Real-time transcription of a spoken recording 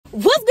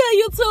What's good,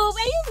 YouTube?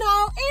 And you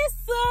know, it's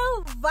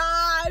a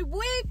vibe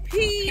with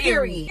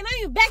Period. And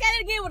I am back at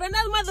it again with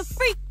another mother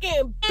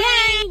freaking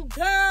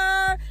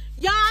banger.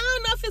 Y'all, I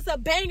don't know if it's a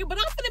banger, but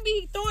I'm finna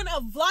be throwing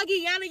a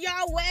vlogiana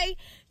y'all way.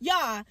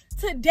 Y'all,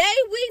 today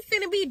we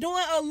finna be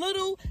doing a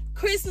little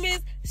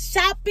Christmas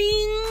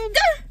shopping.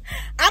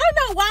 I don't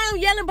know why I'm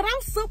yelling, but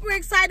I'm super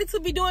excited to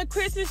be doing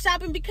Christmas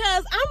shopping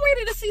because I'm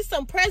ready to see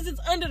some presents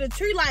under the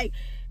tree. Like,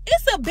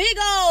 it's a big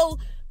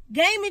old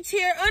gaming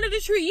chair under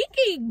the tree.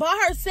 Yiki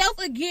bought herself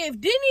a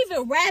gift, didn't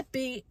even wrap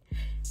it.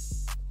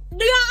 Y'all, I'm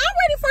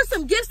ready for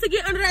some gifts to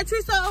get under that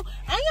tree. So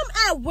I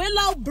am at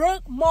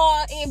Willowbrook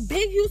Mall in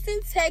Big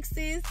Houston,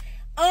 Texas.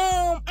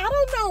 I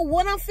don't know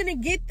what I'm finna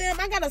get them.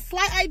 I got a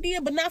slight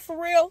idea, but not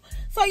for real.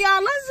 So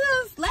y'all,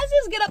 let's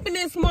just get up in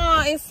this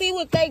mall and see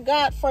what they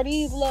got for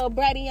these little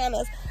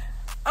bratianas.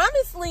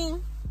 Honestly,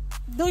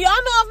 do y'all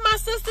know if my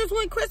sisters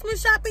went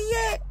Christmas shopping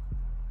yet?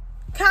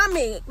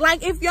 Comment,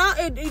 like, if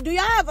y'all do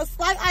y'all have a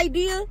slight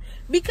idea?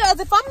 Because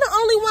if I'm the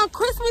only one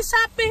Christmas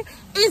shopping,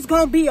 it's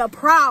gonna be a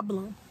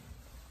problem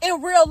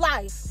in real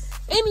life.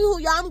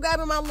 Anywho, y'all, I'm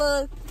grabbing my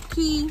little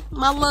key,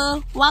 my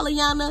little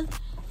Walliana,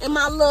 and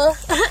my little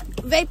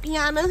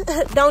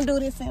Vapiana. Don't do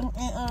this and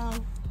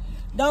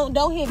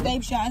don't hit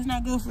vape shot. It's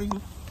not good for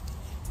you.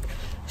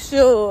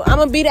 Sure, I'm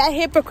gonna be that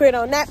hypocrite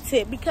on that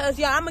tip because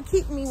y'all, I'm gonna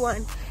keep me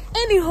one.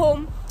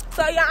 Anywho.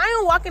 So, y'all, I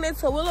am walking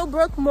into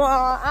Willowbrook Mall.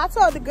 I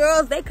told the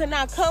girls they could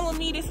not come with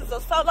me. This is a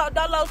solo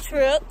dolo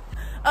trip.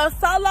 A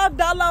solo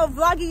dolo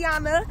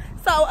vlogiana.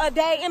 So, a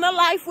day in the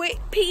life with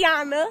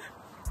Piana.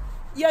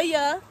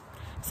 Yeah.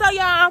 So,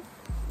 y'all, I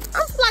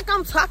feel like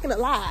I'm talking a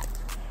lot.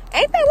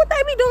 Ain't that what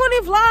they be doing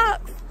in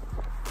vlogs?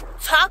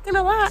 Talking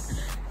a lot.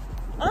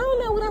 I don't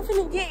know what I'm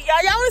finna get.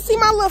 Y'all wanna see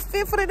my little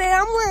fit for the day?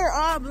 I'm wearing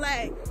all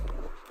black.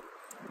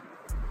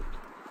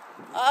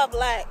 All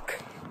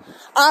black.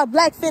 All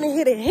black finna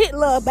hit a hit,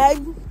 little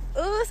baby.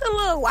 It's a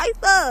little white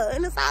stuff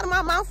in the side of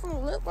my mouth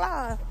from lip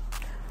gloss.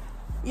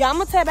 Yeah, I'm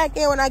gonna tap back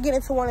in when I get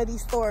into one of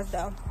these stores,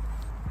 though.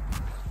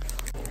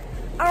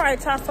 All right,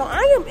 y'all. So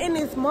I am in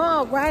this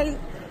mall, right?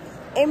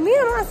 And me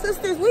and my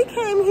sisters, we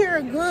came here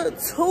a good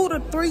 2 to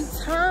 3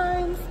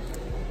 times.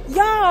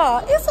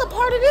 Y'all, it's a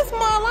part of this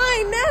mall I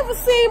ain't never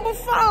seen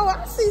before.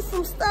 I see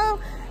some stuff.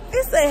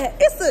 It's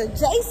a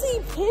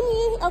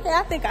JCPenney. Okay,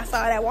 I think I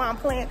saw that while I'm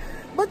playing.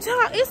 But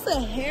y'all, it's a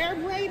hair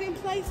braiding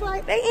place,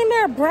 right? They in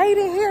there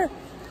braiding hair.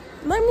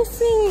 Let me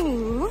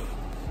see.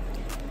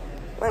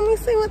 Let me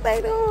see what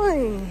they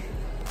doing.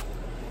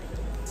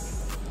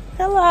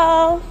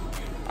 Hello.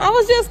 I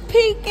was just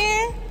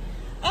peeking.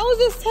 I was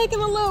just taking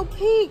a little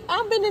peek.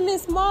 I've been in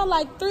this mall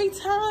like 3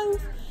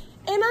 times.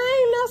 And I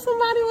ain't know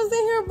somebody was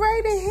in here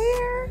braiding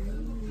hair.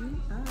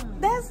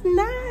 That's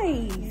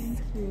nice.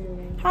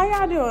 How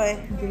y'all doing?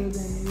 Good.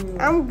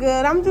 I'm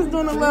good. I'm just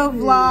doing a little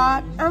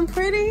vlog. I'm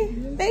pretty.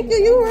 Thank you.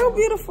 You real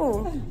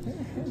beautiful.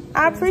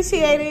 I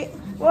appreciate it.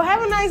 Well,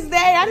 have a nice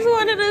day. I just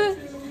wanted to.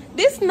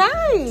 This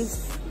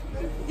nice.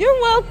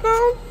 You're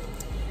welcome.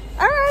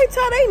 All right,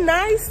 y'all. They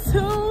nice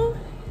too.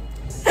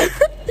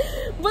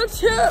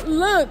 But y'all,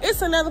 look,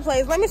 it's another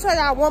place. Let me show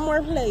y'all one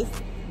more place.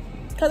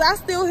 Cause I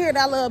still hear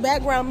that little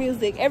background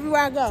music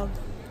everywhere I go.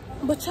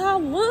 But y'all,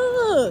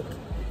 look.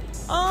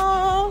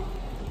 Oh.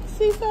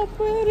 She's so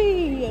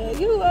pretty.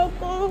 You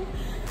welcome.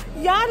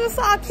 Y'all just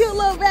saw a cute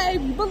little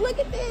baby. But look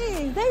at this.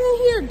 They in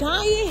here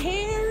dyeing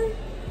hair.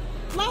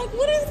 Like,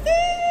 what is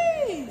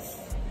this?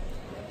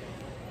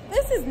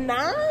 This is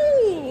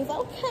nice.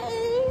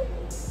 Okay.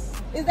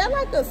 Is that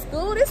like a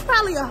school? This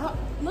probably a...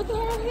 Look at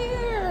her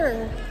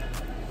hair.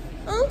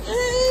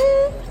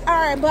 Okay.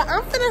 Alright, but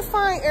I'm finna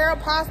find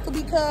Aeropostale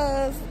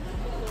because...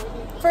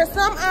 For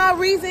some odd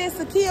reason,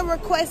 Sakia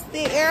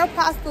requested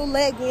Aeropostale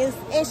leggings,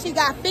 and she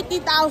got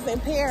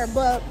 50,000 pair,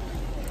 but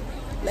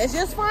let's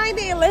just find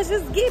it. Let's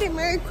just get it.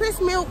 Merry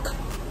Christmas milk.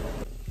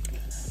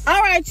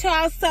 All right,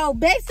 y'all. So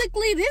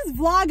basically, this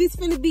vlog is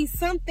going to be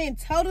something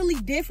totally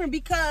different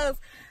because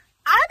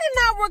I did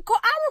not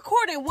record. I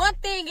recorded one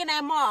thing in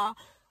that mall.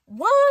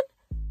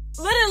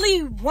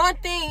 Literally one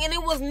thing, and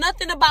it was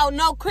nothing about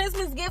no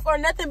Christmas gift or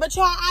nothing, but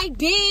y'all, I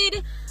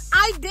did.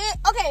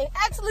 Okay,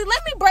 actually,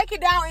 let me break it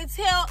down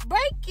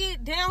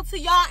to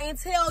y'all and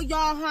tell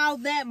y'all how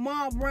that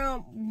mall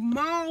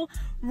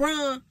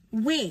run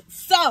went.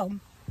 So,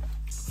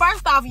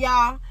 first off,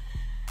 y'all,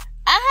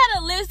 I had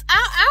a list.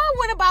 I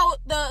went about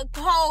the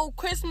whole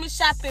Christmas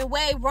shopping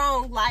way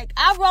wrong. Like,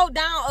 I wrote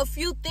down a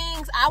few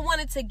things I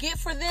wanted to get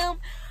for them,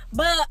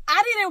 but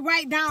I didn't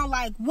write down,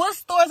 like, what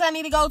stores I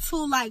need to go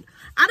to. Like,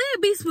 I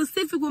didn't be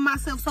specific with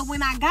myself. So,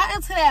 when I got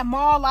into that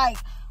mall, like,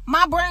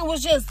 my brain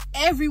was just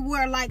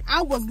everywhere. Like,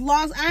 I was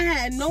lost. I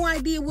had no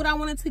idea what I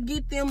wanted to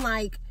get them.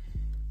 Like,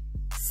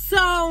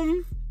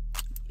 so,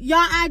 y'all,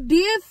 I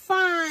did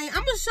find.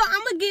 I'm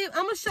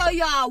gonna show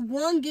y'all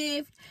one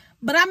gift,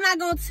 but I'm not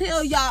gonna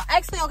tell y'all.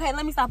 Actually, okay,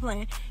 let me stop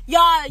playing.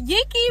 Y'all,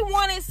 Yiki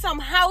wanted some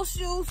house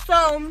shoes,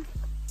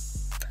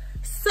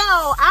 so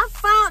I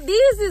found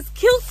these is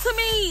cute to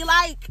me.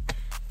 Like,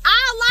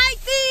 I like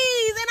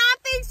these, and I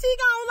think she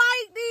gonna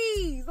like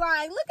these.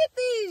 Like, look at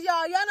these,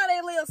 y'all. Y'all know they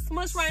a little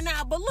smush right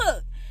now, but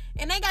look,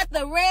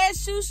 the red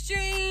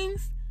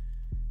shoestrings.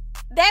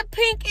 That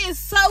pink is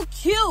so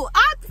cute.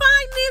 I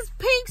find this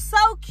pink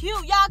so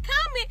cute. Y'all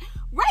comment,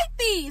 rate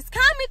these.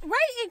 Comment,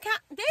 rate, and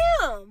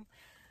damn.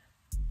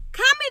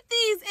 Comment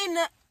these in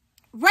the,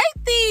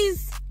 rate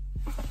these.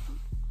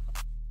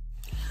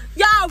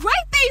 Y'all,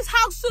 rate these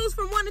house shoes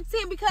from 1 to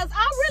 10 because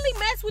I really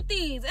mess with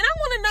these. And I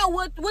want to know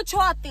what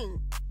y'all think.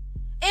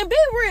 And be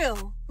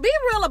real. Be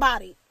real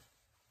about it.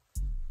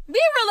 Be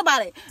real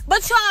about it.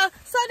 But y'all,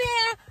 so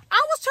then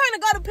I was trying to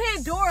go to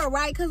Pandora,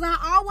 right? Because I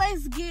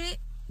always get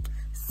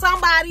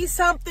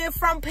something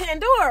from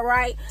Pandora,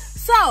 right?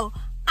 So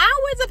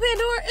I went to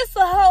Pandora. It's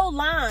a whole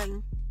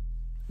line.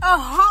 A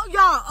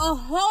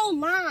whole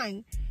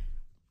line.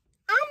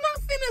 I'm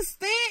not finna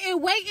stand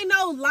and wait in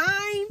no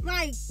line.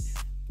 Like,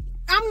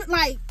 I'm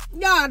like,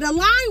 y'all, the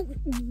line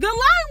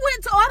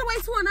went all the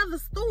way to another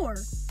store.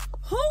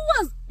 Who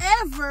was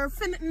ever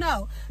finna,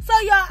 no. So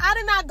y'all, I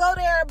did not go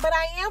there, but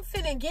I am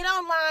finna get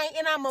online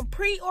and I'm gonna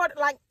pre-order,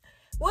 like,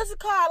 what's it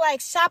called?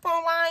 Like, shop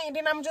online and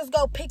then I'm just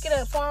go pick it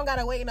up so I don't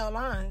gotta wait in no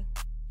line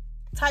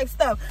type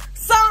stuff.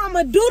 So I'm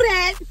gonna do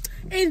that.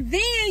 And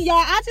then, y'all,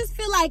 I just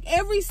feel like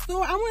every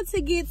store, I went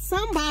to get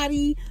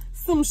somebody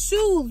some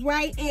shoes,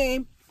 right?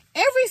 And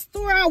every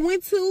store I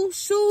went to,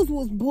 shoes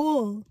was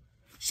bull.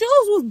 Shoes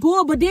was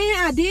bull, but then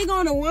I did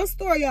go into one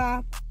store,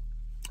 y'all.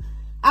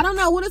 I don't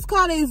know what it's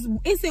called.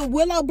 It's in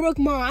Willowbrook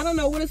Mall. I don't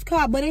know what it's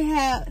called, but it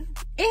had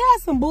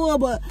some bull,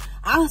 but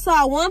I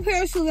saw one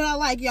pair of shoes that I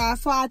like, y'all.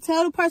 So I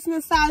tell the person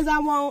the size I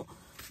want.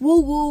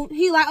 Woo woo.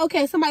 He like,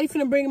 okay, somebody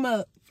finna bring him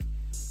up.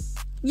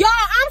 Y'all,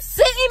 I'm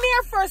sitting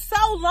there for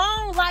so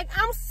long. Like,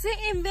 I'm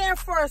sitting there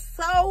for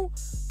so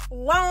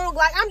long.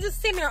 Like, I'm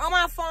just sitting there on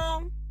my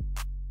phone.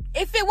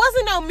 If it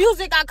wasn't no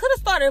music, I could have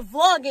started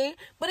vlogging,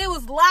 but it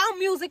was loud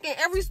music in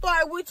every store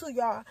I went to,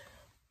 y'all.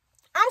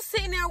 I'm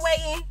sitting there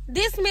waiting.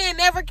 This man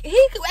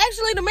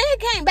actually, the man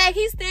came back.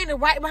 He's standing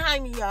right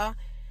behind me, y'all.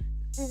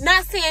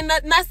 Not saying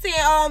nothing, not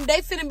saying,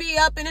 they finna be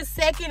up in a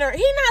second, or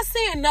he not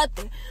saying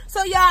nothing.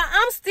 So, y'all,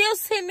 I'm still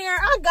sitting there.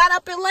 I got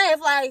up and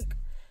left, like,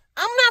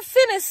 I'm not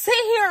finna sit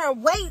here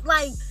and wait,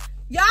 like,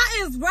 y'all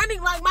is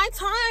running, like, my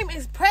time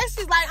is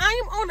precious, like,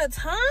 I am on a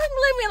time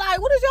limit,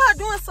 like, what is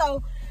y'all doing?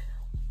 So,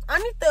 I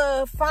need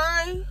to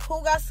find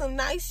who got some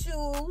nice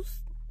shoes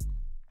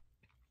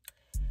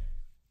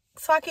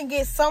so I can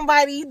get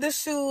somebody the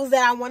shoes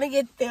that I want to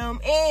get them.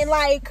 And,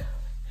 like,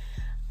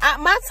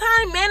 my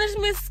time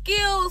management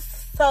skills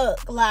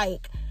suck.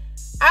 Like,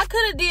 I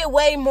could have did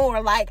way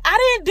more. Like, I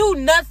didn't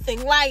do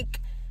nothing. Like,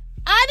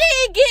 I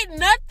didn't get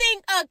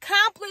nothing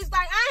accomplished.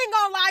 Like, I ain't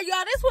gonna lie,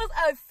 y'all. This was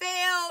a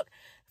failed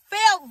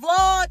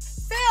vlog,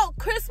 failed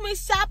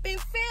Christmas shopping,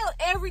 failed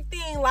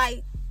everything.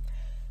 Like,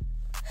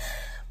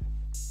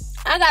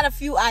 I got a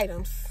few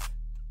items.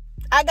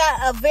 I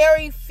got a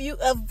very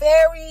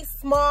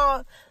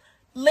small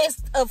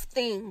list of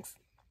things.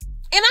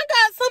 And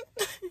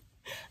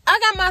I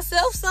got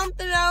myself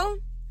something, though.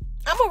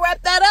 I'm gonna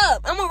wrap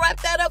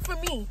that up for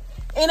me.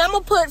 And I'm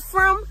gonna put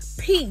from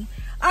P.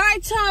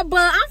 Alright, y'all,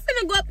 but I'm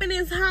finna go up in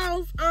this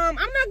house. I'm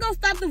not gonna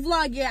stop the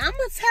vlog yet. I'm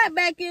gonna tap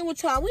back in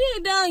with y'all. We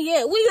ain't done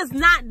yet. We is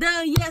not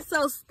done yet.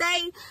 So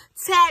stay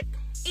tapped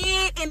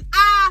in and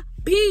I'll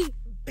be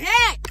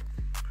back.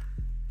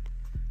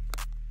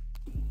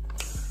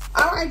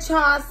 Alright,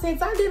 y'all,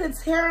 since I did a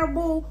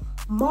terrible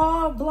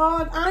mall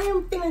vlog, I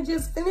am finna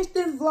just finish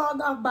this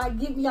vlog off by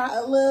giving y'all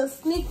a little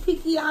sneak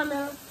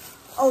peekiana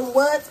on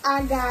what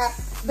I got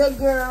the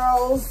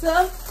girls.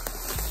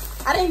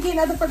 I didn't get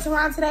nothing for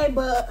Tehran today,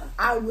 but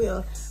I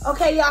will.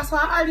 Okay, y'all, so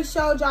I already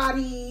showed y'all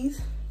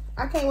these.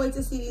 I can't wait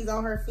to see these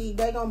on her feet.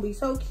 They're gonna be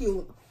so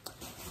cute.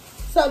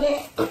 So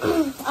then,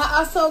 I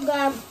also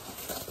got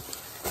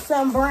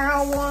some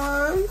brown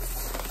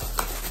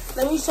ones.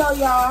 Let me show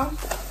y'all.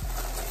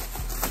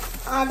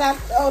 I got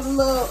the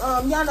little,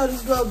 y'all know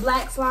these little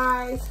black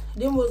slides.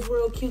 Them was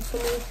real cute to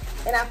me.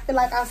 And I feel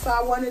like I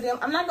saw one of them.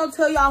 I'm not gonna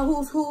tell y'all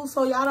who's who,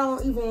 so y'all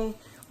don't even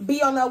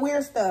be on that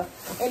weird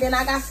stuff. And then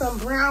I got some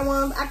brown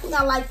ones. I think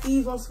I like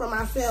these ones for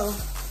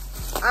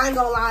myself. I ain't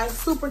gonna lie,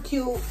 super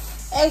cute.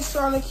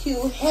 Extra on the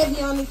cute,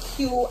 heavy on the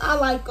cute. I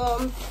like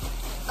them.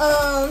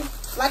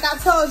 Like I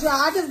told y'all,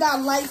 I just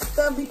got light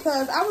stuff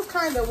because I was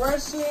kind of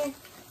rushing.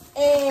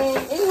 And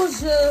it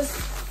was just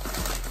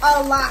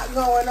a lot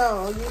going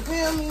on. You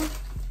feel me?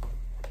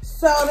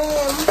 So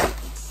then,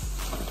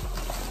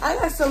 I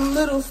got some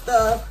little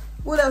stuff.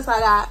 What else I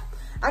got?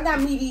 I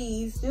got me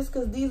these, just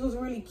because these was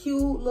really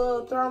cute,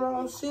 little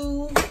throw-on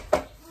shoes.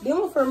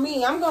 Them were for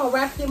me. I'm going to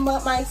wrap them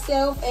up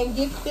myself and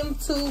gift them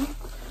to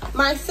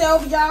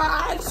myself,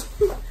 y'all.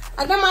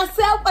 I got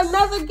myself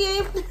another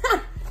gift.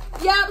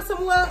 Yup,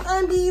 some little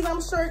undies,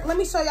 I'm sure. Let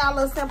me show y'all a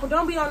little sample.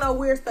 Don't be on no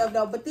weird stuff,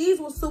 though. But these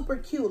were super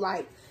cute.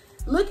 Like,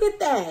 look at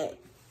that.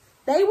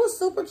 They were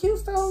super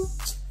cute, so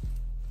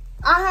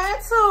I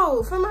had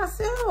to for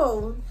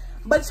myself.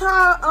 But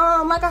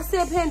y'all, like I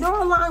said,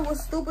 Pandora line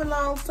was stupid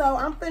long, so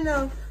I'm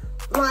finna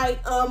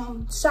like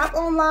shop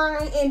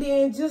online, and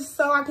then just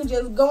so I can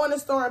just go in the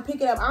store and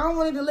pick it up. I don't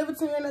want it delivered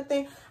to me or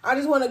nothing. I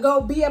just want to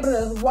go be able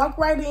to walk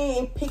right in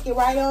and pick it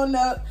right on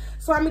up.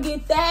 So I'm gonna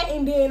get that,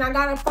 and then I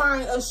gotta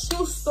find a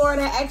shoe store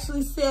that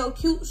actually sell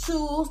cute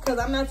shoes, because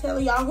I'm not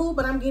telling y'all who,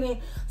 but I'm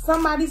getting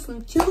somebody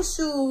some cute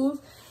shoes.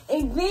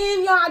 And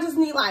then y'all, I just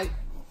need like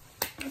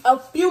a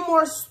few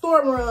more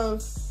store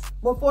runs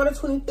before the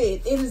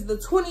 25th. It is the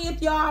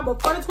 20th, y'all.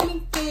 Before the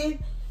 25th,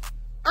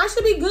 I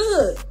should be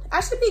good. I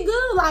should be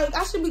good. Like,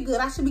 I should be good.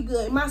 I should be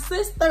good. My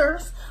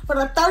sisters, for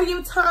the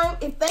 30th time,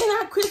 if they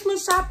not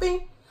Christmas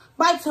shopping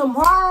by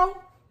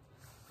tomorrow,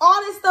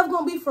 all this stuff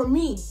gonna be for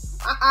me.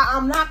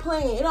 I'm not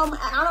playing.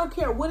 I don't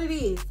care what it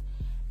is.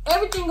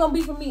 Everything gonna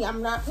be for me.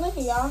 I'm not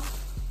playing, y'all.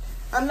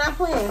 I'm not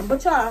playing.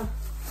 But y'all,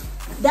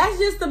 that's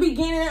just the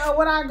beginning of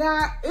what I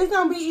got. It's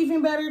gonna be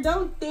even better.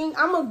 Don't think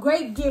I'm a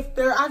great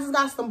gifter. I just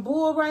got some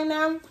bull right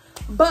now.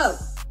 But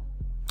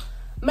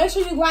make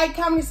sure you like,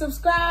 comment, and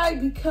subscribe,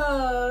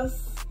 because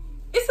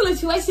it's a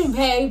situation,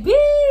 baby.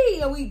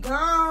 We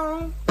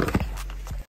gone.